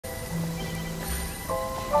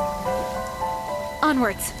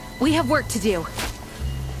Onwards. We have work to do.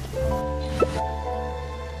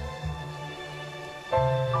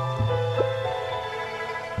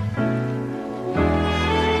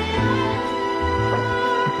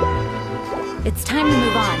 It's time to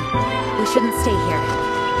move on. We shouldn't stay here.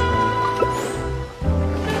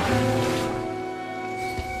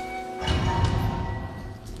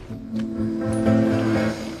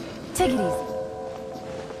 Take it easy.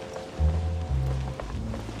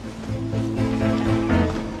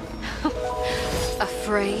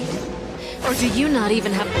 Afraid? Or do you not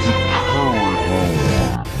even have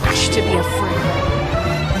much to be afraid?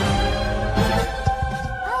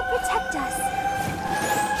 I'll protect us.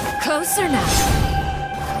 Closer now.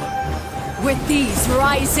 With these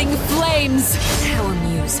rising flames! How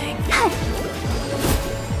amusing.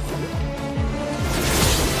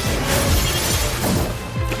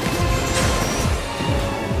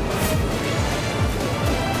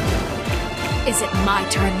 Is it my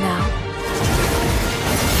turn now?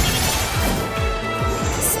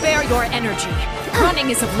 Spare your energy. Running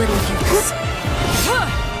is of little use.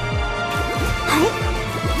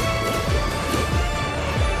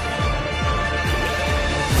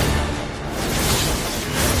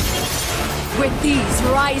 With these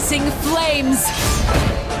rising flames!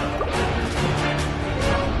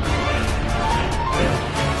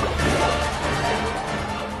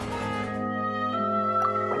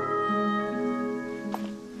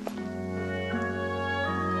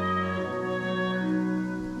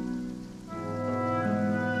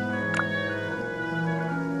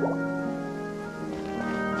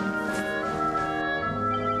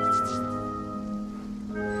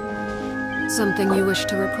 Something you wish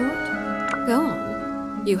to report? Go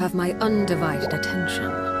on. You have my undivided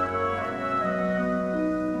attention.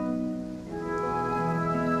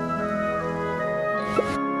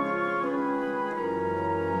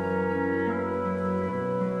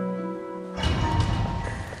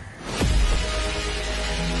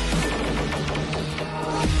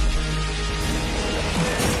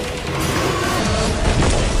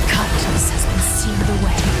 Cactus has been seared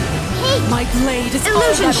away. Hey! My blade is all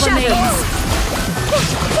Illusion that remains.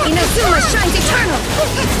 Inazuma shines eternal!